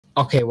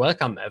Okay,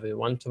 welcome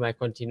everyone to my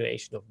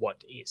continuation of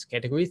what is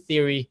category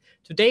theory.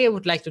 Today I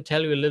would like to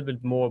tell you a little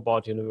bit more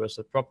about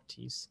universal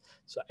properties.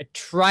 So I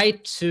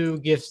tried to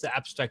give the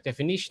abstract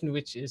definition,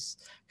 which is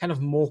kind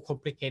of more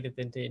complicated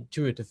than the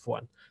intuitive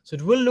one. So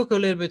it will look a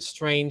little bit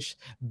strange.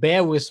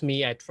 Bear with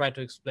me. I try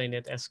to explain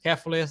it as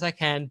carefully as I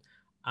can.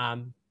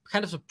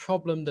 Kind of a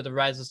problem that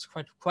arises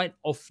quite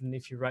often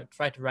if you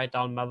try to write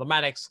down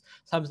mathematics,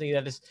 something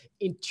that is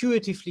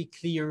intuitively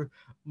clear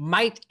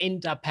might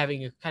end up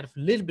having a kind of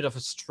little bit of a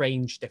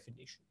strange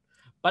definition.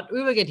 But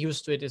we will get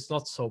used to it. It's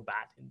not so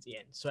bad in the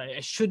end. So I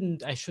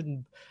shouldn't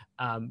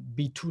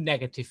be too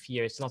negative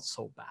here. It's not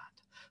so bad.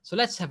 So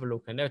let's have a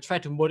look, and I'll try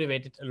to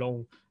motivate it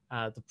along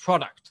the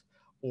product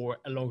or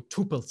along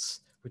tuples,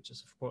 which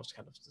is of course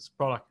kind of this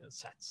product in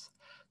sets.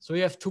 So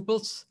we have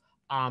tuples.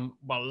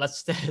 Well,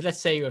 let's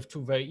say you have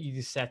two very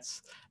easy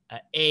sets,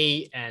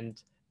 a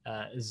and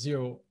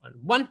 0 and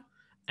 1,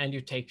 and you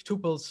take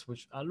tuples,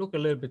 which look a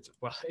little bit,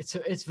 well,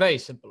 it's very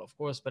simple, of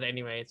course, but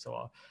anyway, it's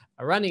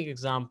a running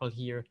example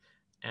here.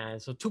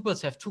 And so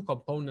tuples have two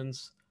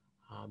components.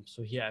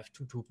 So here I have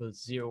two tuples,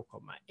 0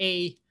 comma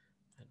a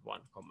and 1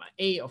 comma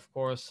a, of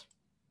course.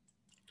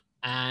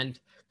 And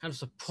kind of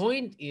the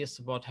point is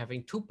about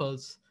having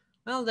tuples.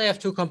 Well, they have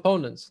two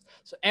components.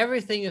 So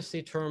everything is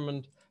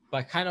determined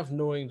by kind of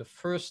knowing the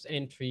first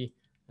entry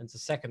and the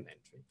second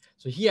entry.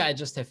 So here I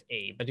just have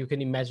A, but you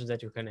can imagine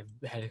that you can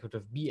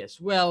have B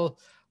as well,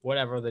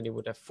 whatever. Then you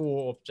would have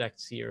four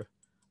objects here.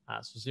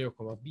 So 0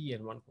 comma B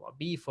and 1 comma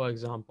B, for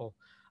example.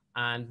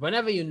 And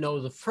whenever you know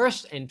the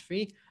first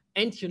entry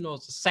and you know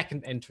the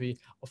second entry,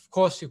 of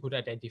course you could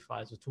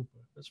identify the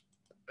tuple. This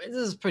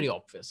is pretty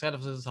obvious. Kind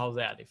of this is how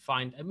they are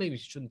defined. And maybe you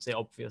shouldn't say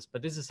obvious,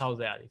 but this is how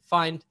they are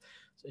defined.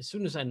 So as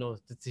soon as I know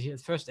that the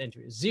first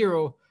entry is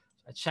 0,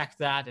 I check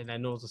that, and I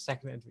know the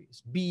second entry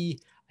is B.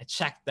 I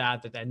check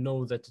that I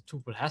know that the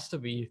tuple has to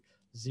be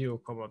 0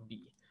 comma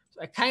B.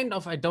 So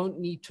I don't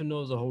need to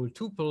know the whole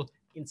tuple.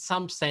 In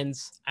some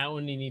sense, I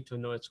only need to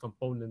know its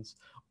components,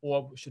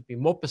 or should be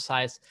more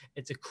precise,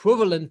 it's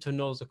equivalent to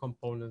know the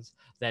components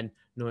than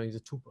knowing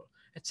the tuple.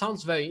 It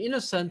sounds very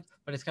innocent,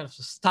 but it's kind of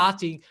the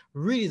starting,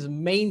 really the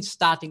main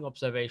starting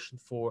observation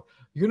for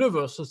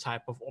universal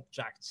type of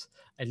objects,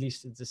 at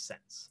least in this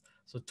sense.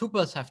 So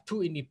tuples have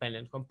two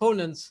independent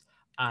components,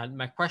 and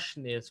my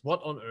question is,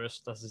 what on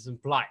earth does this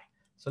imply?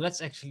 So let's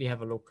actually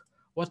have a look.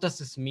 What does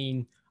this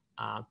mean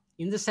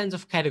in the sense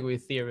of category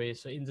theory,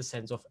 so in the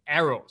sense of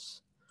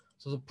arrows?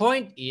 So the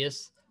point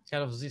is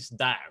kind of this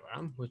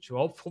diagram, which you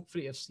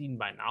hopefully have seen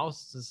by now.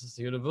 So this is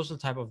the universal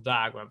type of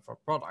diagram for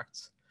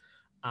products.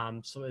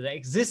 So there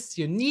exists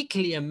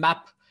uniquely a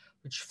map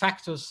which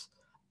factors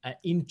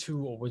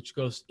into, or which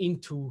goes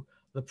into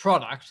the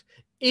product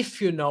if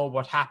you know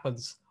what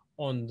happens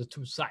on the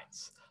two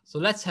sides. So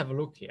let's have a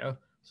look here.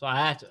 So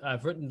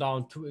I've written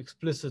down two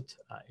explicit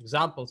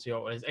examples here,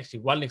 or it's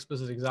actually one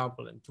explicit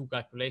example and two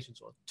calculations,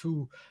 or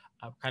two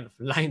kind of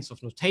lines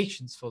of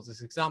notations for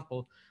this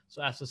example.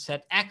 So I have the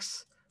set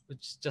X, which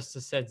is just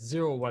the set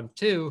 0, 1,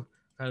 2,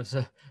 kind of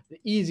the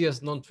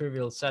easiest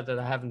non-trivial set that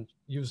I haven't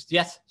used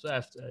yet. So I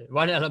have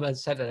one element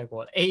set that I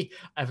call A,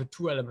 I have a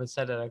two element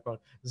set that I call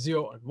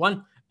 0 and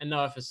 1, and now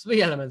I have a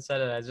three element set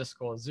that I just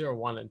call 0,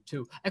 1, and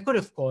 2. I could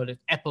have called it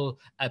apple,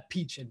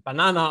 peach, and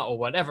banana, or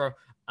whatever,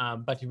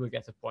 but you will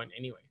get the point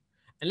anyway.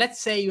 And let's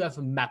say you have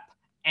a map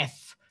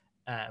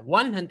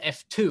F1 and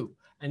F2,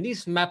 and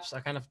these maps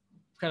are kind of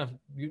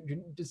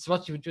it's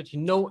what you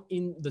know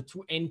in the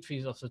two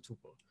entries of the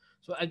tuple.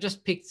 So I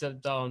just picked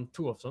down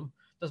two of them.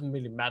 Doesn't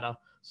really matter.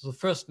 So the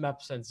first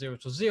map sends 0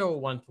 to 0,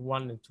 1 to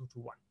 1, and 2 to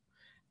 1.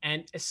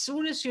 And as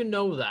soon as you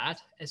know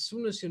that, as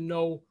soon as you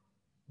know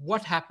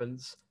what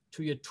happens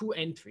to your two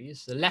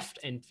entries, the left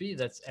entry,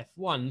 that's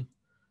F1,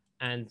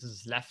 and this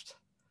is left,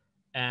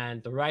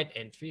 and the right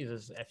entry,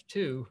 this is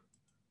F2,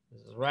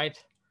 this is right.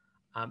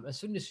 As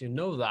soon as you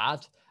know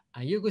that,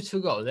 you're good to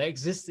go. There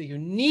exists a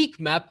unique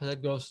map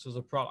that goes to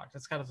the product.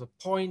 That's kind of the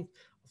point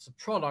of the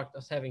product,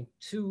 as having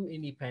two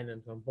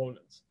independent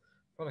components.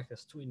 Product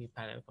has two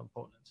independent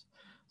components.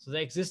 So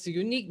there exists a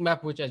unique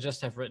map, which I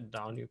just have written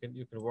down. You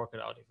can work it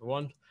out if you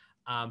want.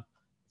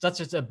 Such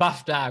as a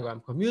buff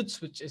diagram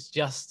commutes, which is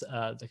just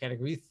the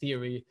category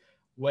theory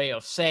way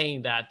of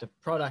saying that the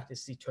product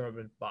is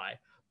determined by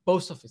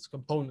both of its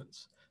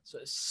components. So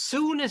as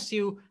soon as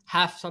you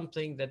have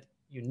something that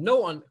you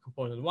know on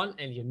component 1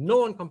 and you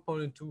know on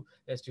component 2,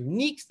 there's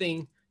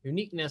uniqueness,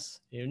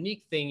 a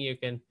unique thing you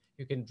can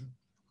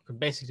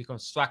basically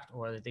construct,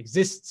 or that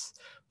exists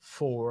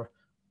for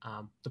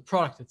the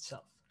product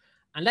itself.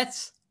 And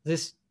that's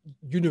this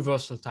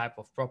universal type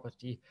of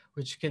property,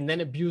 which you can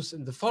then abuse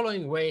in the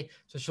following way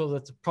to show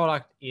that the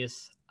product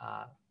is,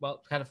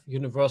 well, kind of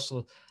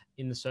universal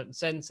in a certain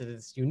sense, that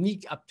it's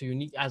unique up to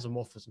unique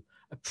isomorphism.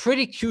 A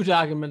pretty cute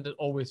argument that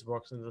always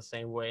works in the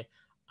same way.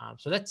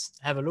 So let's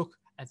have a look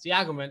at the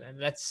argument, and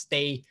let's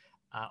stay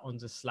on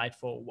this slide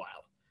for a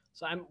while.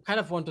 So I kind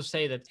of want to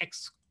say that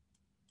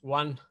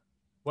x1,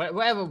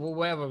 wherever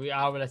we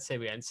are, let's say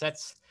we are in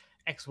sets,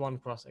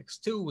 x1 cross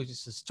x2, which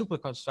is a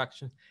tuple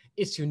construction,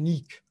 is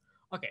unique.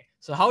 Okay,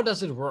 so how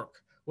does it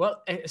work?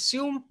 Well,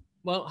 assume,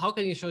 well, how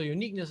can you show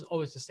uniqueness?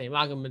 Always the same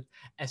argument.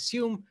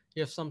 Assume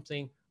you have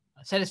something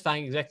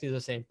satisfying exactly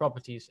the same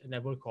properties, and I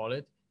will call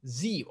it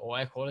Z, or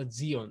I call it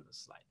Z on this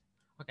slide.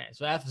 Okay,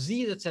 so I have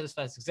Z that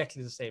satisfies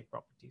exactly the same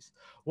properties.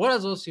 What are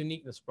those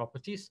uniqueness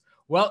properties?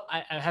 Well,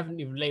 I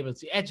haven't even labeled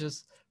the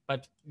edges,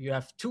 but you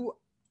have two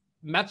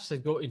maps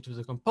that go into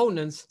the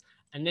components,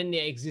 and then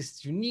they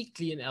exist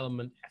uniquely in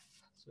element F.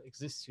 So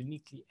exists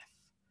uniquely F.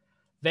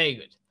 Very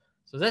good.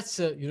 So that's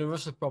a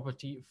universal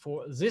property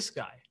for this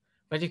guy.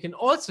 But you can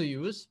also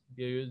use,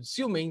 you're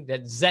assuming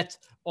that Z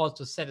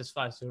also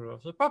satisfies the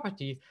universal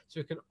property. So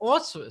you can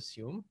also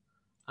assume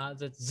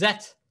that Z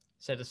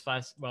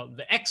satisfies, well,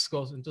 the X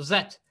goes into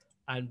Z.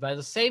 And by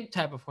the same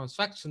type of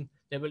construction,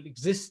 there will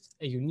exist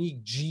a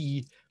unique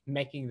G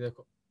making the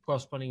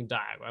corresponding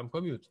diagram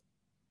commute.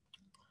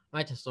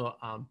 Right, so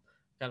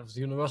kind of the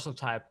universal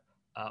type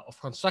of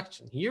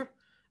construction here.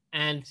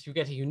 And you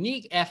get a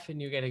unique F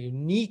and you get a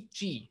unique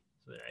G.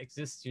 So there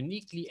exists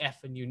uniquely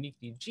F and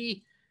uniquely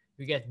G.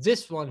 You get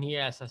this one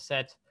here, as I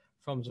said,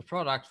 from the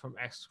product from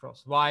X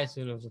cross Y,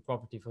 so universal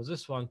property for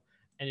this one.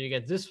 And you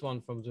get this one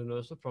from the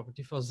universal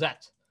property for Z.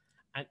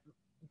 And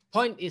the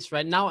point is,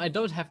 right now, I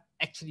don't have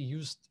actually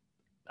used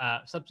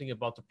something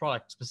about the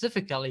product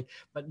specifically,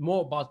 but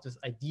more about this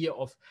idea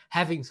of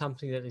having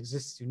something that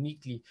exists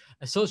uniquely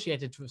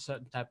associated to a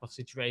certain type of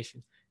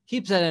situation.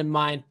 Keep that in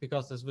mind,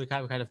 because this will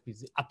kind of be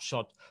the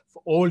upshot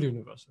for all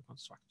universal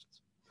constructions.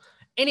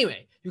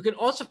 Anyway, you can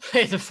also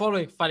play the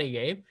following funny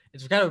game.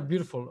 It's kind of a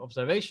beautiful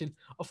observation.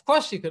 Of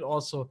course, you can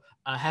also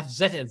have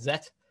Z and Z.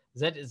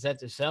 Z is Z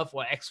itself,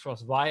 or X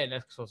cross Y and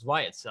X cross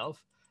Y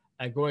itself,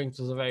 going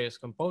to the various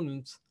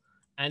components.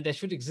 And there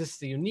should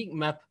exist the unique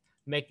map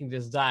making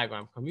this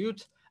diagram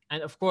commute.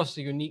 And of course,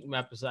 the unique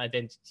map is the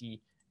identity.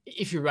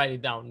 If you write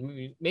it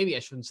down, maybe I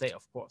shouldn't say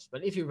of course,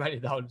 but if you write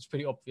it down, it's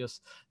pretty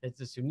obvious that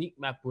this unique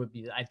map would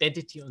be the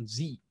identity on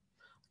Z.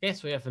 Okay,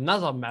 so we have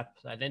another map,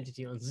 the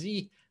identity on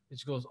Z,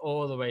 which goes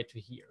all the way to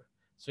here.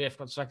 So we have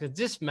constructed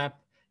this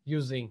map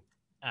using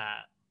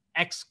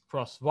X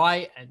cross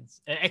Y and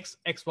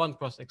X1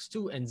 cross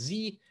X2 and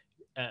Z.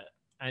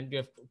 And we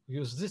have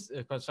used this,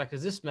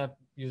 constructed this map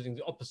using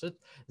the opposite,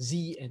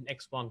 Z and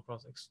X1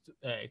 cross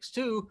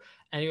X2,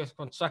 and you have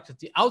constructed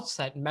the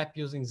outside map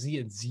using Z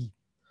and Z.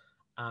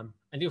 And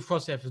you, of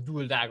course, have the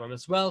dual diagram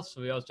as well, so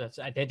we also have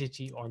the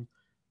identity on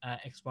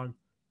X1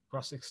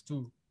 cross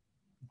X2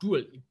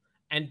 dually.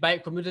 And by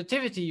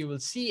commutativity, you will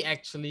see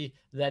actually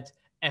that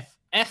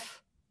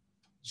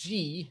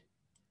FFG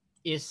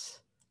is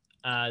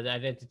the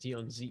identity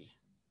on Z.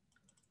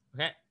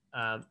 Okay.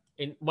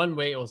 In one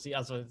way or the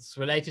other, it's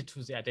related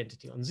to the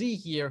identity on Z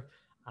here.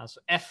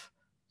 So F,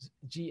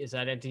 G is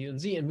identity on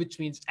Z, and which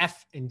means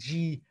F and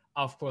G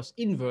are, of course,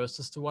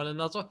 inverses to one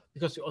another,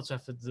 because you also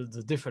have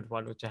the different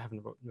one, which I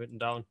haven't written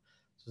down.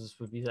 So this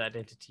would be the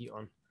identity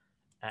on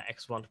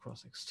X1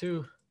 cross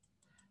X2.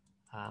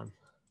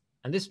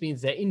 And this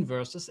means they're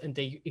inverses and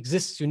they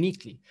exist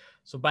uniquely.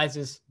 So by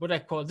this, what I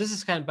call, this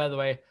is kind of, by the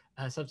way,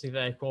 something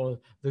that I call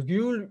the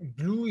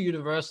glue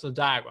universal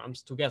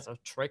diagrams together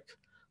trick.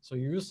 So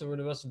you use the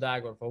universal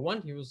diagram for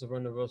one, you use the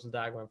universal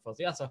diagram for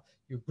the other,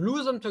 you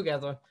glue them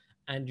together,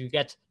 and you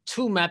get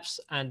two maps,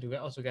 and you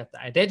also get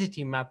the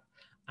identity map.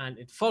 And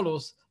it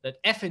follows that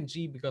F and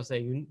G, because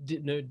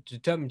they're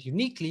determined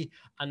uniquely,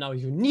 are now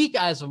unique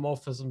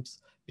isomorphisms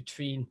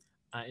between,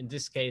 in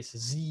this case,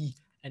 Z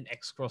and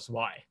X cross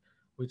Y,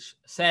 which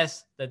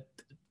says that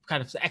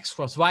kind of the X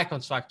cross Y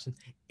construction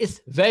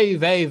is very,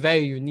 very,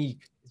 very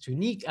unique. It's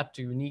unique up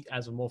to unique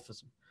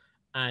isomorphism.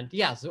 And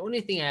yeah, the only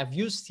thing I have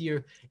used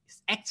here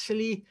is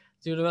actually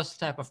the universal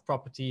type of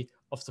property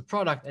of the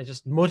product. I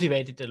just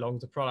motivated along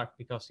the product,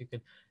 because you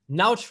can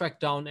now track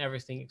down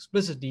everything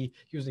explicitly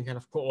using kind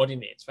of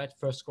coordinates, right?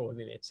 First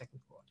coordinate, second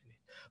coordinate.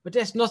 But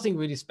there's nothing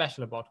really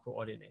special about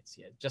coordinates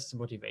here, just the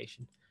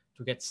motivation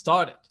to get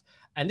started.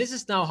 And this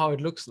is now how it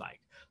looks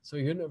like. So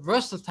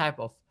universal type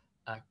of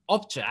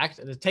object,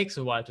 and it takes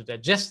a while to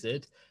digest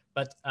it,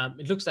 but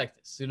it looks like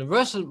this.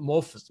 Universal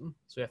morphism.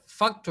 So you have a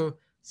functor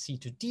C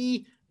to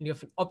D, and you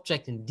have an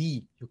object in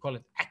D. You call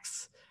it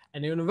X.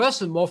 And a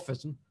universal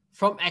morphism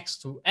from X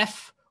to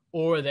F,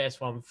 or there's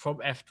one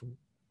from F to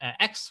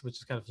X, which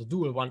is kind of the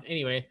dual one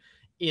anyway,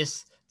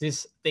 is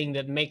this thing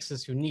that makes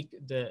this unique,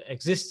 the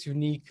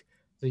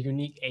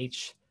unique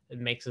H that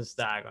makes this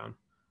diagram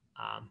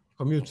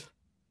commute.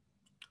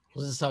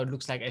 This is how it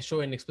looks like. I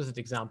show an explicit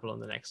example on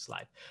the next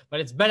slide. But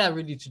it's better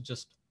really to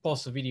just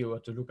pause the video or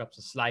to look up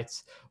the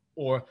slides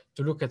or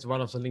to look at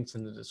one of the links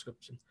in the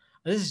description.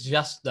 And this is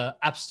just the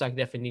abstract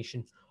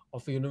definition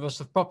of a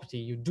universal property.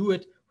 You do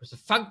it with a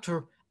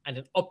functor and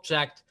an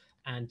object,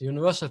 and the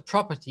universal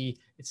property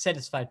is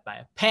satisfied by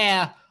a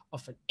pair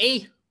of an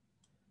A.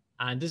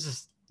 And this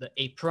is the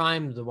A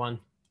prime, the one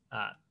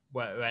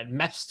where it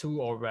maps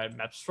to or where it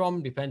maps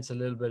from, depends a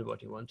little bit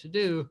what you want to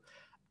do.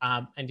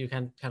 And you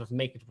can kind of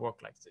make it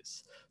work like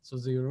this. So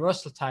the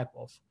universal type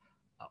of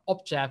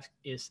object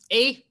is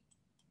A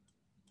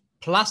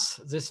plus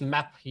this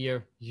map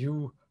here,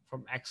 U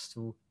from X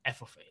to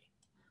F of A,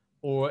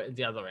 or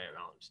the other way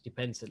around.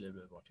 Depends a little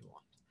bit what you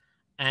want.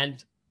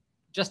 And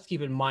just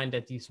keep in mind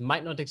that these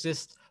might not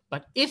exist,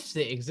 but if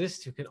they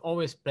exist, you can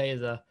always play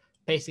the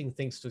pasting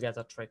things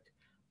together trick,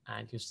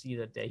 and you see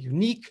that they're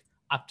unique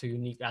up to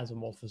unique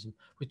isomorphism,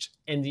 which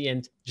in the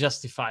end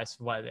justifies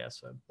why they are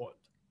so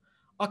important.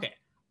 Okay,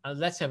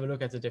 let's have a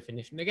look at the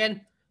definition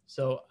again.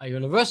 So a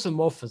universal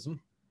morphism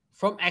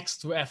from X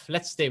to F,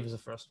 let's stay with the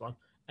first one.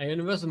 A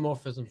universal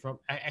morphism from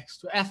X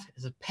to F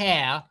is a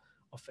pair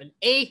of an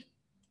A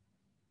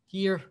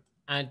here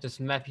and this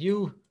map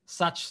U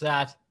such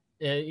that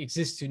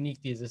exists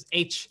uniquely as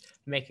H,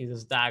 making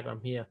this diagram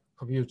here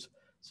commute.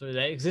 So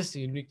there exists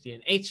uniquely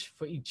an H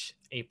for each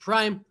A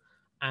prime.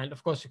 And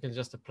of course, you can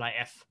just apply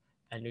F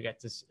and you get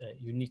this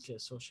uniquely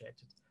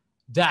associated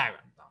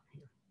diagram down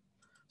here.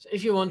 So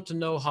if you want to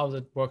know how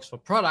that works for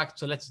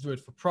products, so let's do it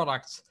for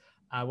products.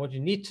 What you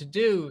need to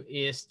do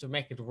is to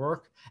make it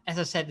work. As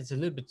I said, it's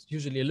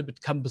usually a little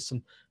bit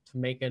cumbersome to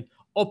make an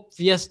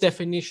obvious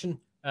definition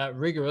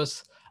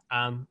rigorous.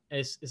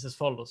 Is as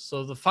follows.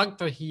 So the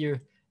functor here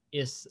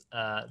is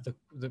the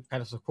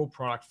kind of the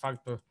co-product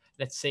functor.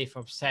 Let's say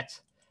from set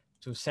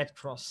to set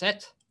cross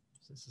set.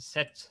 This is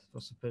set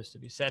was supposed to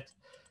be set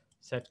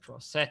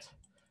cross set,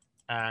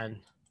 and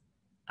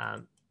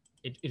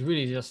it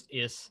really just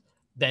is.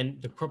 Then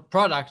the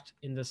product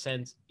in the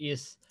sense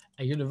is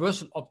a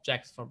universal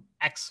object from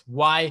X,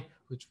 Y,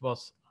 which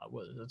was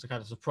the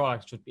kind of the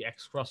product should be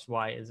X cross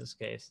Y in this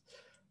case,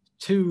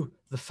 to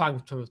the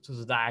functor, to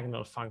the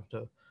diagonal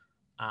functor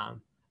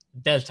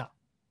delta.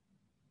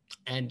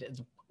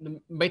 And the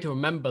way to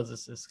remember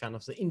this is kind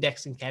of the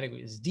indexing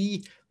category is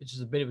D, which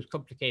is a bit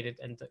complicated,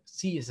 and the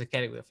C is a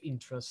category of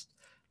interest,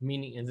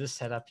 meaning in this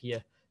setup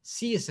here,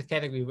 C is the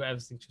category where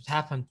everything should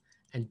happen,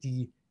 and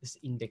D is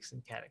the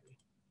indexing category.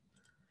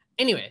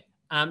 Anyway,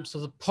 so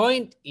the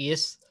point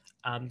is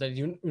that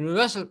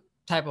universal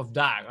type of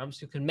diagrams,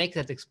 you can make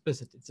that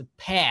explicit. It's a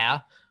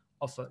pair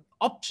of an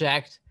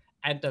object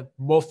and a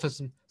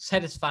morphism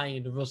satisfying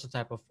universal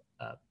type of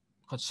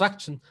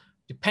construction,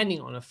 depending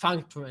on a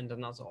functor and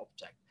another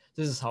object.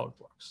 This is how it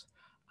works.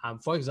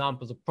 For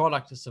example, the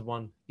product is the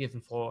one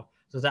given for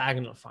the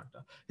diagonal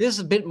functor. This is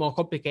a bit more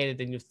complicated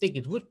than you think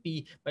it would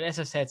be, but as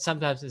I said,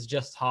 sometimes it's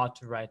just hard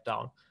to write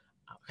down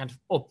kind of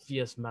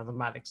obvious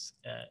mathematics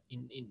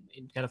in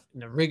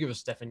a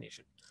rigorous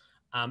definition.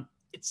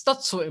 It's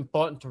not so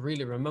important to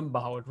really remember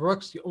how it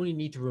works. You only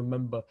need to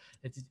remember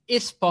that it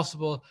is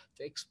possible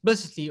to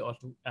explicitly or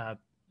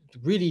to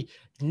really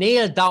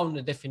nail down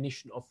the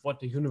definition of what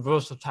the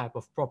universal type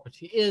of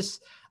property is.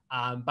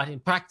 But in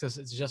practice,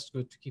 it's just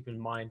good to keep in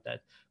mind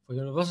that for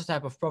universal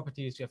type of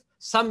properties, you have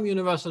some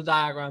universal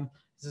diagram.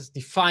 This is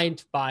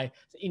defined by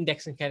the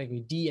indexing category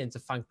D and the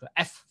functor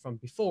F from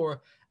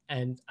before.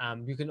 And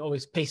you can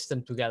always paste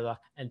them together,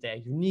 and they're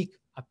unique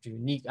up to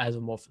unique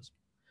isomorphism.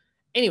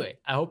 Anyway,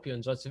 I hope you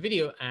enjoyed the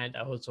video, and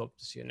I also hope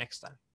to see you next time.